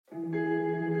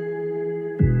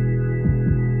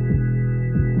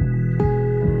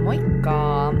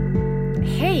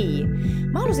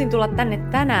Mä halusin tulla tänne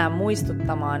tänään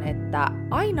muistuttamaan, että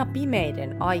aina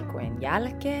pimeiden aikojen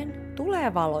jälkeen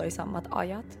tulee valoisammat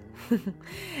ajat.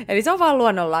 Eli se on vaan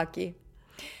luonnonlaki.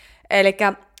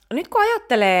 Elikkä nyt kun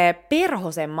ajattelee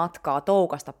perhosen matkaa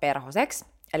toukasta perhoseksi,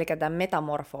 eli tämän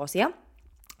metamorfoosia,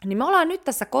 niin me ollaan nyt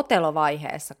tässä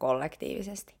kotelovaiheessa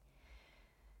kollektiivisesti.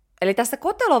 Eli tässä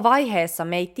kotelovaiheessa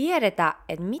me ei tiedetä,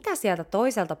 että mitä sieltä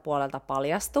toiselta puolelta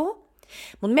paljastuu,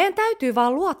 mutta meidän täytyy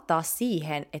vaan luottaa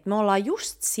siihen, että me ollaan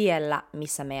just siellä,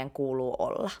 missä meidän kuuluu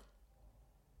olla.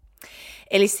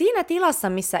 Eli siinä tilassa,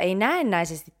 missä ei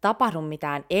näennäisesti tapahdu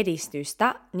mitään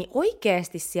edistystä, niin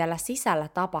oikeasti siellä sisällä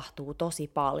tapahtuu tosi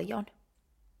paljon.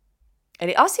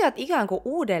 Eli asiat ikään kuin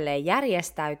uudelleen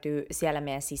järjestäytyy siellä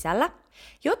meidän sisällä,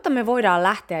 jotta me voidaan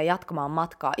lähteä jatkamaan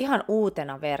matkaa ihan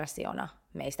uutena versiona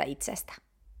meistä itsestä.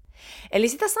 Eli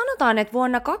sitä sanotaan, että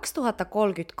vuonna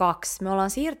 2032 me ollaan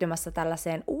siirtymässä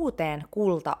tällaiseen uuteen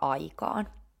kulta-aikaan.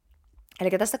 Eli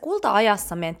tässä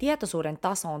kulta-ajassa meidän tietoisuuden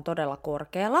taso on todella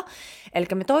korkealla, eli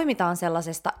me toimitaan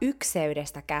sellaisesta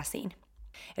ykseydestä käsin.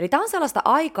 Eli tämä on sellaista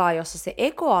aikaa, jossa se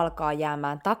ego alkaa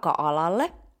jäämään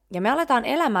taka-alalle, ja me aletaan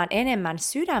elämään enemmän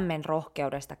sydämen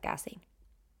rohkeudesta käsin.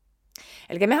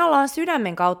 Eli me ollaan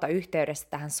sydämen kautta yhteydessä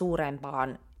tähän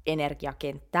suurempaan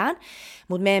energiakenttään,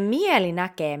 mutta meidän mieli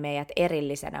näkee meidät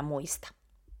erillisenä muista.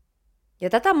 Ja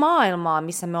tätä maailmaa,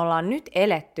 missä me ollaan nyt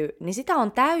eletty, niin sitä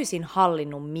on täysin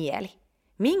hallinnut mieli.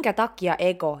 Minkä takia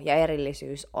ego ja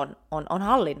erillisyys on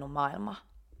hallinnut maailmaa.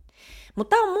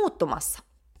 Mutta tämä on muuttumassa.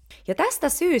 Ja tästä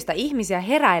syystä ihmisiä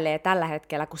heräilee tällä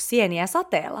hetkellä kuin sieniä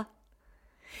sateella.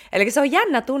 Eli se on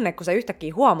jännä tunne, kun sä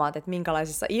yhtäkkiä huomaat, että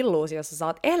minkälaisessa illuusiossa sä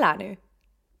oot elänyt.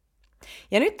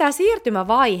 Ja nyt tämä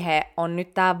siirtymävaihe on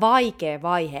nyt tämä vaikea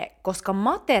vaihe, koska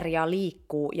materia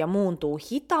liikkuu ja muuntuu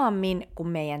hitaammin kuin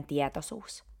meidän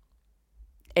tietoisuus.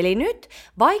 Eli nyt,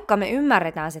 vaikka me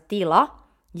ymmärretään se tila,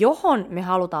 johon me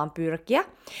halutaan pyrkiä,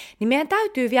 niin meidän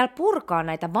täytyy vielä purkaa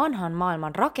näitä vanhan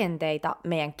maailman rakenteita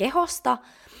meidän kehosta,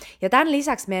 ja tämän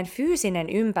lisäksi meidän fyysinen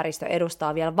ympäristö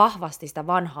edustaa vielä vahvasti sitä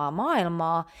vanhaa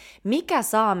maailmaa, mikä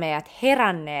saa meidät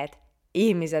heränneet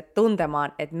ihmiset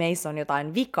tuntemaan, että meissä on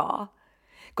jotain vikaa,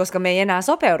 koska me ei enää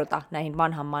sopeuduta näihin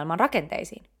vanhan maailman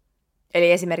rakenteisiin.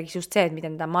 Eli esimerkiksi just se, että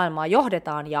miten tätä maailmaa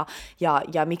johdetaan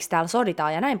ja miksi täällä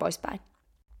soditaan ja näin poispäin.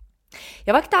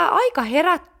 Ja vaikka tämä aika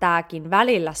herättääkin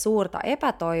välillä suurta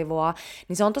epätoivoa,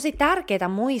 niin se on tosi tärkeää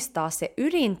muistaa se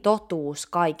ydintotuus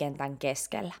kaiken tämän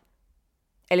keskellä.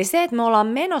 Eli se, että me ollaan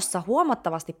menossa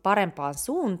huomattavasti parempaan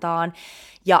suuntaan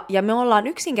ja me ollaan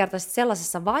yksinkertaisesti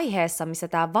sellaisessa vaiheessa, missä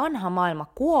tämä vanha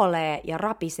maailma kuolee ja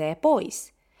rapisee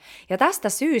pois. Ja tästä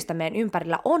syystä meidän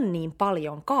ympärillä on niin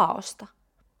paljon kaaosta.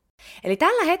 Eli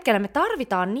tällä hetkellä me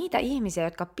tarvitaan niitä ihmisiä,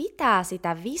 jotka pitää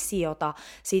sitä visiota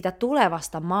siitä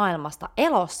tulevasta maailmasta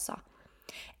elossa.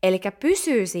 Eli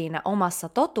pysyy siinä omassa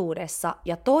totuudessa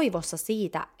ja toivossa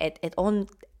siitä,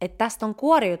 että tästä on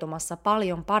kuoriutumassa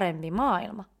paljon parempi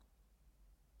maailma.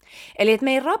 Eli että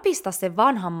me ei rapista sen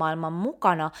vanhan maailman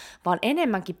mukana, vaan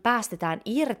enemmänkin päästetään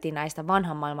irti näistä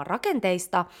vanhan maailman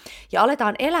rakenteista ja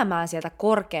aletaan elämään sieltä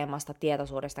korkeammasta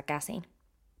tietoisuudesta käsin.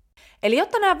 Eli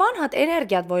jotta nämä vanhat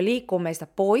energiat voi liikkua meistä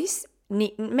pois,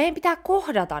 niin meidän pitää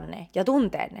kohdata ne ja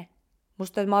tuntea ne.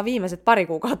 Musta mä oon viimeiset 2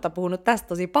 kuukautta puhunut tästä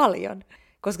tosi paljon,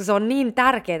 koska se on niin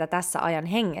tärkeää tässä ajan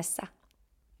hengessä.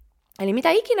 Eli mitä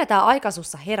ikinä tämä aika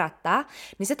sussa herättää,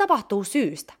 niin se tapahtuu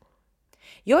syystä.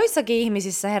 Joissakin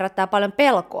ihmisissä herättää paljon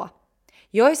pelkoa.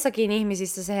 Joissakin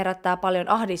ihmisissä se herättää paljon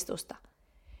ahdistusta.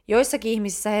 Joissakin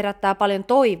ihmisissä herättää paljon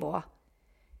toivoa.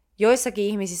 Joissakin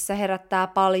ihmisissä herättää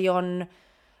paljon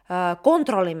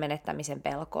kontrollin menettämisen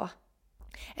pelkoa.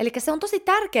 Eli se on tosi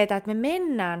tärkeää, että me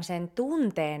mennään sen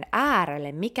tunteen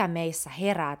äärelle, mikä meissä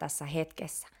herää tässä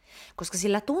hetkessä, koska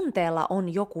sillä tunteella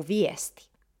on joku viesti.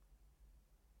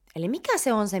 Eli mikä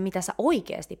se on se, mitä sä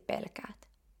oikeasti pelkäät?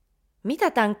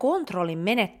 Mitä tämän kontrollin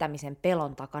menettämisen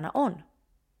pelon takana on?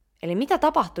 Eli mitä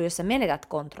tapahtuu, jos sä menetät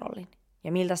kontrollin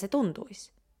ja miltä se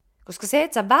tuntuisi? Koska se,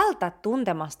 että sä vältät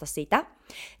tuntemasta sitä,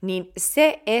 niin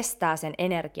se estää sen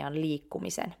energian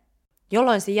liikkumisen,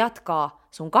 jolloin se jatkaa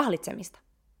sun kahlitsemista.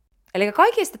 Eli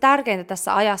kaikista tärkeintä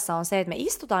tässä ajassa on se, että me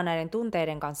istutaan näiden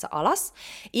tunteiden kanssa alas,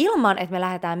 ilman että me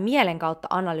lähdetään mielen kautta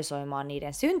analysoimaan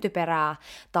niiden syntyperää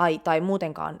tai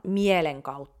muutenkaan mielen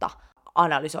kautta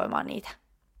analysoimaan niitä.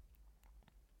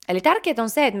 Eli tärkeää on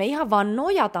se, että me ihan vaan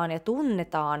nojataan ja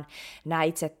tunnetaan nämä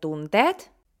itse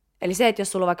tunteet. Eli se, että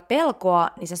jos sulla on vaikka pelkoa,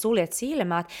 niin sä suljet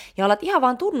silmät ja alat ihan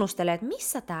vaan tunnustelemaan, että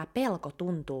missä tämä pelko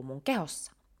tuntuu mun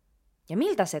kehossa. Ja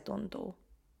miltä se tuntuu.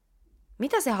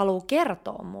 Mitä se haluaa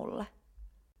kertoa mulle.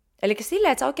 Eli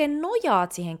silleen, että sä oikein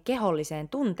nojaat siihen keholliseen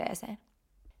tunteeseen.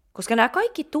 Koska nämä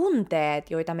kaikki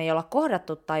tunteet, joita me ei olla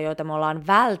kohdattu tai joita me ollaan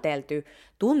vältelty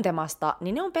tuntemasta,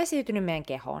 niin ne on pesiytynyt meidän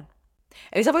kehoon.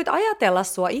 Eli sä voit ajatella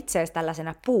sua itseesi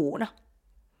tällaisena puuna.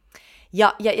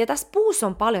 Ja tässä puussa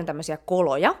on paljon tämmöisiä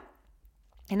koloja.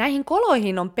 Ja näihin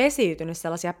koloihin on pesiytynyt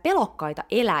sellaisia pelokkaita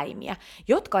eläimiä,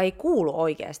 jotka ei kuulu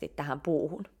oikeasti tähän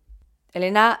puuhun.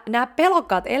 Eli nämä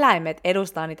pelokkaat eläimet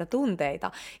edustaa niitä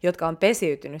tunteita, jotka on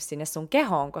pesiytynyt sinne sun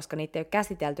kehoon, koska niitä ei ole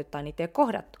käsitelty tai niitä ei ole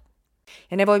kohdattu.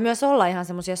 Ja ne voi myös olla ihan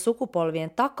semmoisia sukupolvien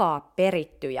takaa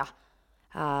perittyjä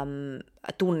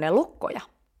tunnelukkoja.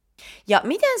 Ja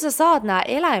miten sä saat nämä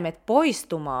eläimet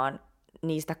poistumaan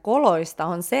niistä koloista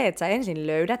on se, että sä ensin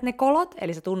löydät ne kolot,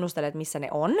 eli sä tunnustelet, missä ne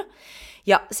on.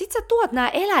 Ja sit sä tuot nämä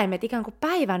eläimet ikään kuin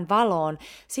päivän valoon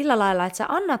sillä lailla, että sä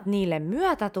annat niille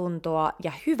myötätuntoa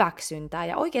ja hyväksyntää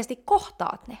ja oikeasti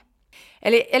kohtaat ne.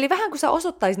 Eli vähän kuin sä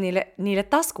osoittaisit niille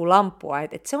taskulampua,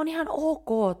 että se on ihan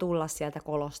ok tulla sieltä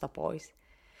kolosta pois.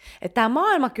 Että tämä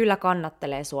maailma kyllä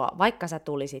kannattelee sua, vaikka sä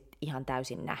tulisit ihan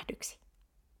täysin nähdyksi.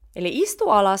 Eli istu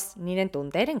alas niiden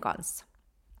tunteiden kanssa.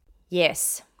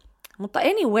 Yes. Mutta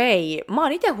anyway, mä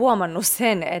oon itse huomannut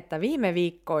sen, että viime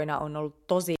viikkoina on ollut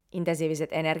tosi intensiiviset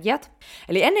energiat.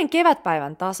 Eli ennen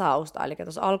kevätpäivän tasausta, eli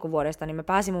tuossa alkuvuodesta, niin mä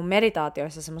pääsin mun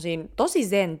meditaatioissa semmoisiin tosi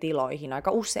zen-tiloihin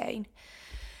aika usein.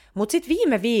 Mutta sitten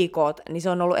viime viikot, niin se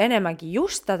on ollut enemmänkin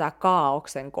just tätä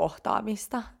kaaoksen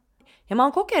kohtaamista. Ja mä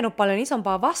oon kokenut paljon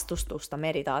isompaa vastustusta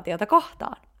meditaatiota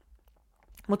kohtaan.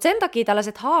 Mutta sen takia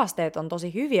tällaiset haasteet on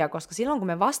tosi hyviä, koska silloin kun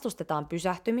me vastustetaan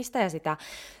pysähtymistä ja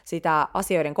sitä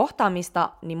asioiden kohtaamista,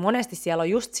 niin monesti siellä on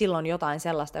just silloin jotain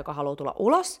sellaista, joka haluaa tulla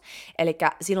ulos. Eli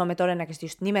silloin me todennäköisesti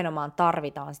just nimenomaan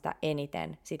tarvitaan sitä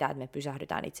eniten, sitä, että me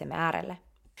pysähdytään itsemme äärelle.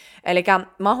 Eli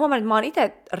mä oon huomannut, että mä oon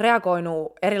itse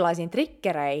reagoinut erilaisiin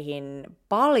triggereihin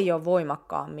paljon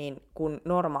voimakkaammin kuin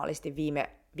normaalisti viime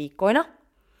viikkoina.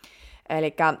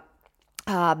 Eli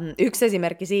yksi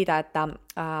esimerkki siitä, että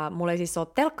mulla ei siis ole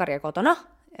telkkaria kotona,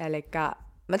 eli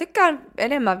mä tykkään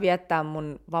enemmän viettää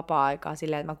mun vapaa-aikaa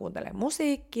silleen, että mä kuuntelen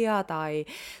musiikkia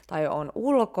tai on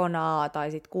ulkona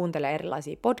tai sit kuuntelen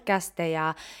erilaisia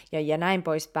podcasteja ja näin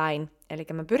poispäin. Eli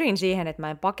mä pyrin siihen, että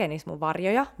mä en pakenisi mun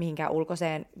varjoja mihinkään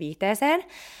ulkoiseen viihteeseen.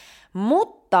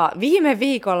 Mutta viime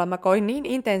viikolla mä koin niin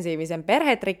intensiivisen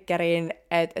perhetriggerin,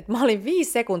 että mä olin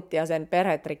 5 sekuntia sen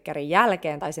perhetriggerin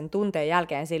jälkeen tai sen tunteen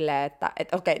jälkeen silleen,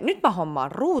 että okei, nyt mä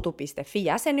hommaan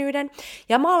ruutu.fi-jäsenyyden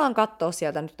ja mä alan katsoa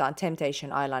sieltä nyt jotain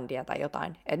Temptation Islandia tai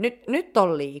jotain. Että nyt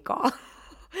on liikaa.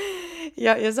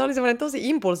 Ja se oli semmoinen tosi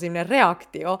impulsiivinen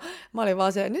reaktio. Mä olin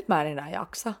vaan se, että nyt mä en enää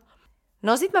jaksa.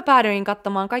 No sit mä päädyin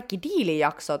katsomaan kaikki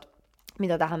diilijaksot,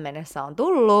 mitä tähän mennessä on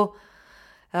tullut.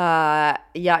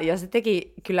 Ja se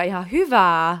teki kyllä ihan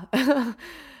hyvää,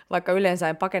 vaikka yleensä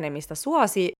en pakenemista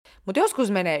suosi, mutta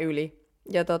joskus menee yli.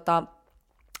 Ja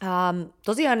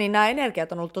tosiaan niin nämä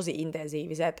energiat on ollut tosi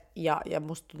intensiiviset ja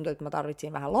musta tuntuu, että mä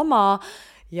tarvitsin vähän lomaa.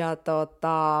 Ja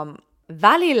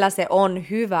välillä se on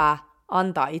hyvä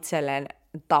antaa itselleen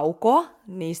taukoa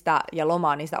niistä ja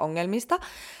lomaa niistä ongelmista,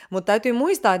 mutta täytyy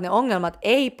muistaa, että ne ongelmat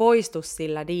ei poistu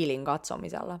sillä diilin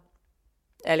katsomisella.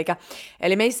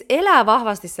 Eli meissä elää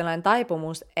vahvasti sellainen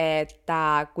taipumus,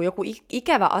 että kun joku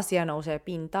ikävä asia nousee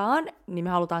pintaan, niin me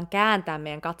halutaan kääntää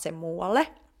meidän katse muualle.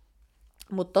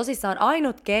 Mutta tosissaan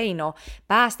ainut keino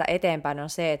päästä eteenpäin on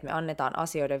se, että me annetaan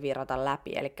asioiden virrata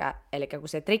läpi. Eli kun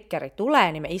se triggeri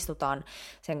tulee, niin me istutaan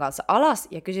sen kanssa alas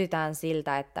ja kysytään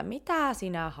siltä, että mitä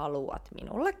sinä haluat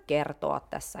minulle kertoa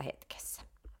tässä hetkessä.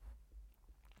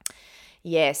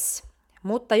 Yes,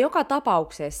 mutta joka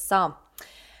tapauksessa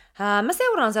mä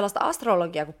seuraan sellaista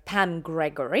astrologiaa kuin Pam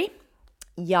Gregory,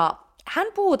 ja hän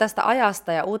puhuu tästä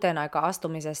ajasta ja uuteen aikaan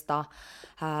astumisesta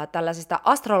tällaisesta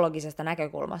astrologisesta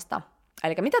näkökulmasta.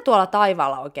 Eli mitä tuolla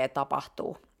taivaalla oikein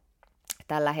tapahtuu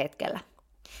tällä hetkellä.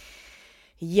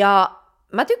 Ja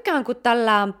mä tykkään, kun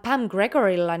tällä Pam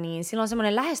Gregorylla, niin sillä on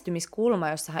semmoinen lähestymiskulma,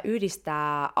 jossa hän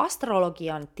yhdistää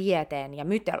astrologian, tieteen ja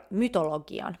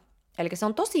mytologian. Eli se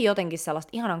on tosi jotenkin sellaista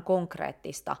ihanan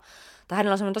konkreettista, tai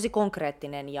hänellä on semmoinen tosi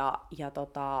konkreettinen ja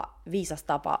viisas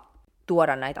tapa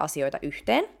tuoda näitä asioita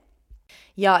yhteen.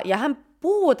 Ja hän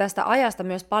puhuu tästä ajasta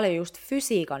myös paljon just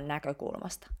fysiikan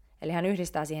näkökulmasta. Eli hän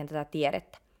yhdistää siihen tätä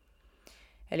tiedettä.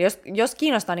 Eli jos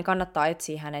kiinnostaa, niin kannattaa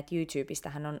etsiä hänet YouTubesta.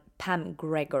 Hän on Pam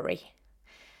Gregory.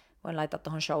 Voin laittaa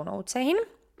tuohon show notesihin.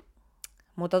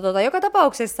 Mutta joka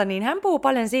tapauksessa niin hän puhuu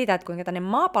paljon siitä, että kuinka tänne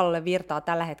maapallolle virtaa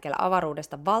tällä hetkellä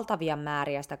avaruudesta valtavia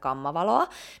määriä sitä gammavaloa,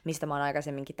 mistä mä oon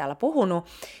aikaisemminkin täällä puhunut.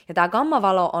 Ja tämä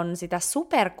gammavalo on sitä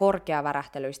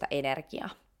superkorkeavärähtelyistä energiaa.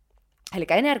 Eli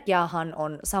energiahan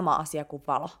on sama asia kuin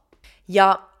valo.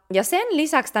 Ja sen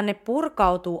lisäksi tänne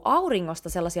purkautuu auringosta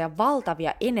sellaisia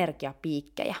valtavia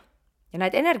energiapiikkejä. Ja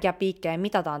näitä energiapiikkejä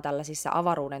mitataan tällaisissa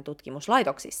avaruuden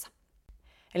tutkimuslaitoksissa.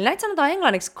 Eli näitä sanotaan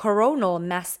englanniksi coronal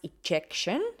mass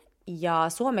ejection, ja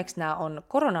suomeksi nämä on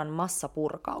koronan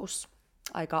massapurkaus.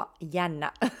 Aika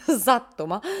jännä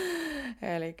sattuma.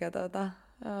 Eli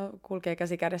kulkee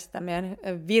käsi kädessä tämän meidän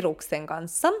viruksen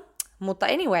kanssa. Mutta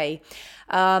anyway,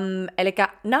 eli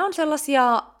nämä on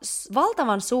sellaisia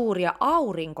valtavan suuria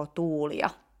aurinkotuulia,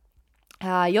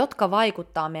 jotka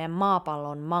vaikuttaa meidän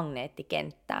maapallon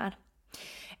magneettikenttään.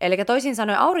 Eli toisin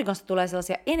sanoen aurinkosta tulee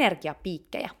sellaisia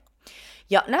energiapiikkejä.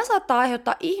 Ja nämä saattaa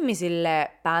aiheuttaa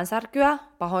ihmisille päänsärkyä,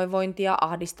 pahoinvointia,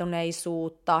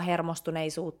 ahdistuneisuutta,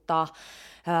 hermostuneisuutta,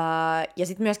 ja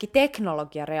sitten myöskin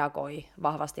teknologia reagoi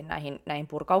vahvasti näihin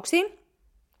purkauksiin.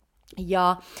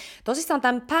 Ja tosissaan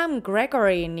tämän Pam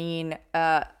Gregory, niin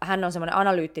hän on semmoinen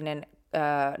analyyttinen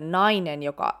nainen,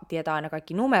 joka tietää aina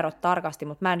kaikki numerot tarkasti,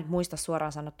 mutta mä en nyt muista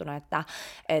suoraan sanottuna,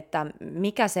 että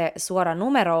mikä se suora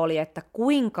numero oli, että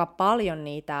kuinka paljon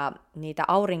niitä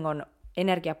auringon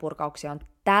energiapurkauksia on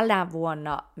tällä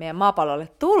vuonna meidän maapallolle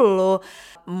tullut,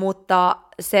 mutta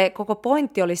se koko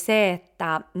pointti oli se,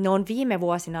 että ne on viime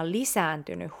vuosina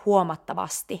lisääntynyt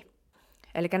huomattavasti.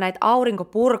 Eli näitä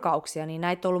aurinkopurkauksia, niin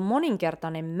näitä on ollut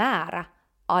moninkertainen määrä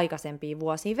aikaisempiin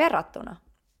vuosiin verrattuna.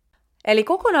 Eli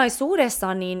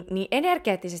kokonaisuudessaan niin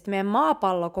energeettisesti meidän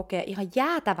maapallo kokee ihan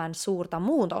jäätävän suurta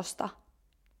muutosta.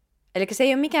 Eli se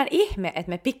ei ole mikään ihme, että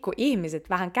me pikkuihmiset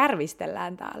vähän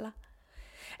kärvistellään täällä.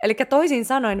 Eli toisin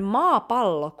sanoen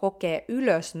maapallo kokee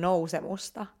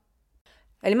ylösnousemusta.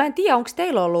 Eli mä en tiedä, onko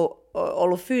teillä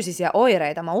ollut fyysisiä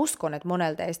oireita. Mä uskon, että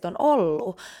monella teistä on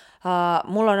ollut.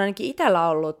 Mulla on ainakin itsellä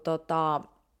ollut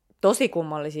tosi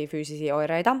kummallisia fyysisiä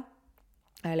oireita.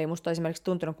 Eli musta on esimerkiksi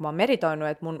tuntunut, kun mä oon meditoinut,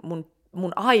 että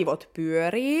mun aivot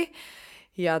pyörii.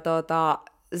 Ja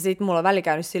sit mulla on väli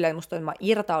käynyt silleen, että musta on, että mä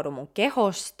irtaudun mun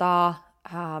kehosta.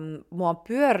 Mua on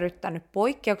pyörryttänyt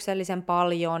poikkeuksellisen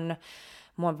paljon.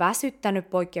 Mua on väsyttänyt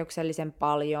poikkeuksellisen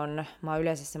paljon. Mä oon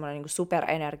yleensä semmoinen niin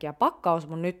superenergiapakkaus,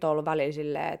 mutta nyt on ollut välillä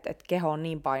silleen, että keho on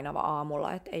niin painava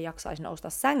aamulla, että ei jaksaisi nousta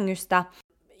sängystä.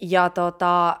 Ja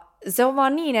se on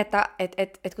vaan niin, että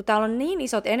kun täällä on niin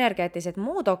isot energeettiset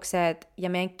muutokset ja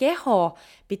meidän keho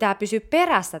pitää pysyä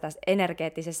perässä tässä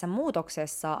energeettisessä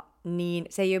muutoksessa, niin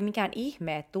se ei ole mikään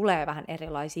ihme, että tulee vähän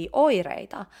erilaisia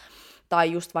oireita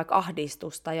tai just vaikka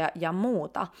ahdistusta ja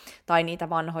muuta tai niitä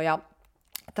vanhoja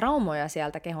traumoja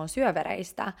sieltä kehon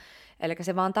syövereistä. Eli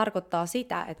se vaan tarkoittaa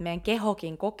sitä, että meidän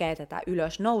kehokin kokee tätä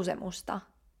ylösnousemusta.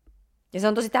 Ja se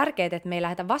on tosi tärkeää, että me ei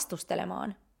lähdetä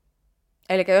vastustelemaan.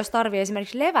 Eli jos tarvii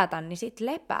esimerkiksi levätä, niin sit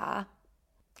lepää.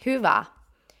 Hyvä.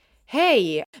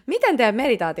 Hei, miten teidän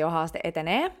meditaatiohaaste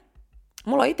etenee?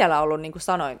 Mulla on itsellä ollut, niin kuin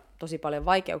sanoin, tosi paljon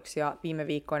vaikeuksia viime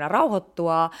viikkoina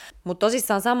rauhoittua, mutta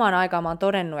tosissaan samaan aikaan mä oon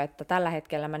todennut, että tällä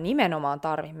hetkellä mä nimenomaan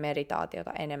tarvin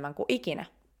meditaatiota enemmän kuin ikinä.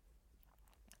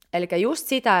 Eli just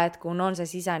sitä, että kun on se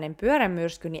sisäinen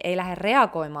pyörämyrsky, niin ei lähde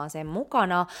reagoimaan sen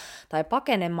mukana tai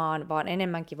pakenemaan, vaan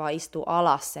enemmänkin vaan istuu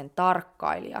alas sen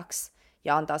tarkkailijaksi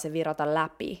ja antaa se virrata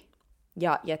läpi.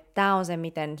 Ja tämä on se,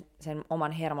 miten sen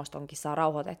oman hermostonkin saa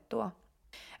rauhoitettua.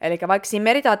 Eli vaikka siinä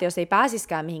meditaatiossa ei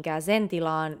pääsiskään mihinkään sen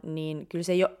tilaan, niin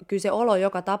kyllä se olo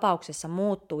joka tapauksessa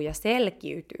muuttuu ja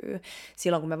selkiytyy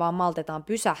silloin, kun me vaan maltetaan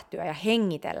pysähtyä ja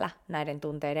hengitellä näiden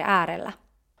tunteiden äärellä.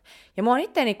 Ja mä oon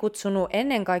itteni kutsunut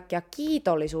ennen kaikkea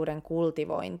kiitollisuuden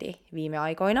kultivointi viime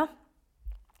aikoina.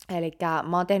 Eli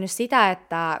mä oon tehnyt sitä,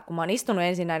 että kun mä oon istunut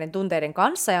ensin näiden tunteiden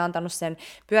kanssa ja antanut sen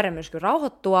pyörämyrskyn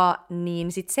rauhoittua,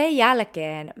 niin sit sen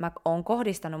jälkeen mä oon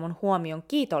kohdistanut mun huomion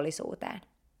kiitollisuuteen.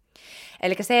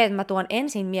 Eli se, että mä tuon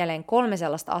ensin mieleen 3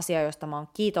 sellaista asiaa, josta mä oon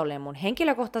kiitollinen mun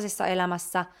henkilökohtaisessa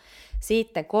elämässä,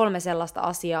 sitten 3 sellaista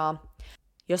asiaa,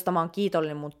 josta mä oon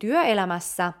kiitollinen mun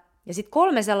työelämässä, ja sitten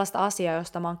 3 sellaista asiaa,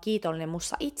 josta mä oon kiitollinen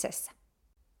mussa itsessä.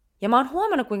 Ja mä oon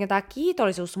huomannut, kuinka tämä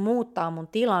kiitollisuus muuttaa mun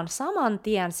tilan saman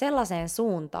tien sellaiseen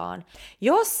suuntaan,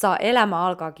 jossa elämä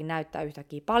alkaakin näyttää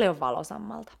yhtäkkiä paljon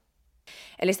valosammalta.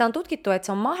 Eli sitä on tutkittu, että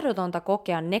se on mahdotonta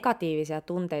kokea negatiivisia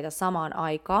tunteita samaan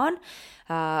aikaan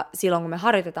silloin, kun me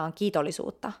harjoitetaan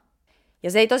kiitollisuutta.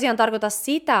 Ja se ei tosiaan tarkoita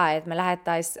sitä, että me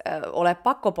lähdettäisiin olemaan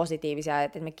pakkopositiivisia,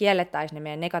 että me kiellettäisiin ne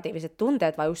meidän negatiiviset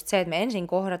tunteet, vaan just se, että me ensin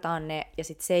kohdataan ne ja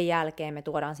sitten sen jälkeen me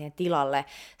tuodaan siihen tilalle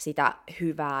sitä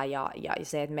hyvää ja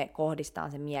se, että me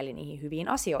kohdistaan se mieli niihin hyviin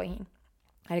asioihin.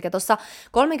 Eli tuossa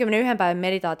 31 päivän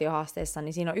meditaatiohaasteessa,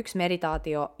 niin siinä on yksi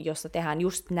meditaatio, jossa tehdään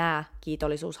just nämä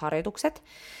kiitollisuusharjoitukset.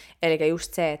 Eli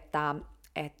just se,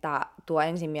 että tuo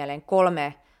ensin mieleen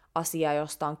 3 asiaa,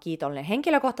 josta on kiitollinen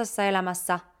henkilökohtaisessa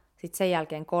elämässä, sitten sen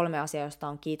jälkeen 3 asiaa, josta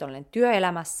on kiitollinen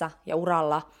työelämässä ja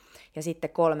uralla, ja sitten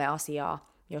 3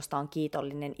 asiaa, josta on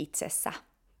kiitollinen itsessä.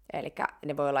 Eli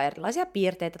ne voi olla erilaisia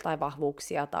piirteitä tai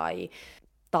vahvuuksia tai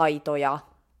taitoja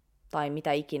tai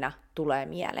mitä ikinä tulee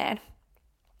mieleen.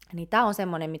 Niin tää on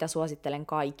semmonen, mitä suosittelen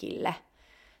kaikille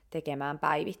tekemään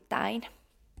päivittäin.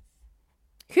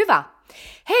 Hyvä!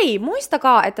 Hei,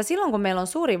 muistakaa, että silloin kun meillä on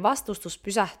suuri vastustus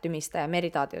pysähtymistä ja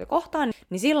meditaatiota kohtaan,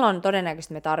 niin silloin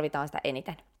todennäköisesti me tarvitaan sitä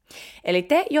eniten. Eli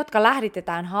te, jotka lähditte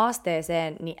tähän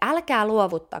haasteeseen, niin älkää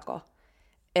luovuttako.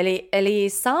 Eli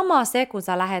sama se, kun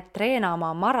sä lähdet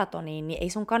treenaamaan maratoniin, niin ei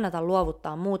sun kannata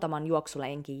luovuttaa muutaman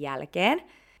juoksulenkin jälkeen.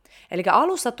 Eli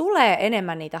alussa tulee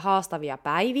enemmän niitä haastavia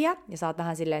päiviä, ja sä oot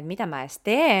vähän silleen, että mitä mä edes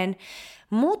teen,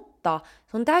 mutta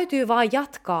sun täytyy vaan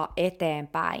jatkaa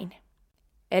eteenpäin.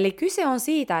 Eli kyse on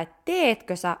siitä, että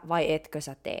teetkö sä vai etkö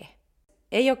sä tee.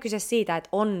 Ei ole kyse siitä, että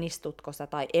onnistutko sä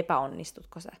tai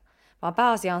epäonnistutko sä, vaan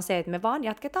pääasia on se, että me vaan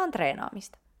jatketaan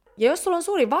treenaamista. Ja jos sulla on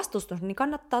suuri vastustus, niin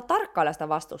kannattaa tarkkailla sitä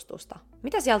vastustusta.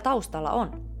 Mitä siellä taustalla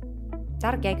on?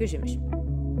 Tärkeä kysymys.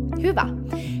 Hyvä.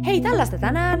 Hei, tällaista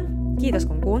tänään. Kiitos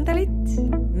kun kuuntelit.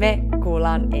 Me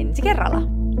kuullaan ensi kerralla.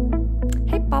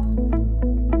 Heippa!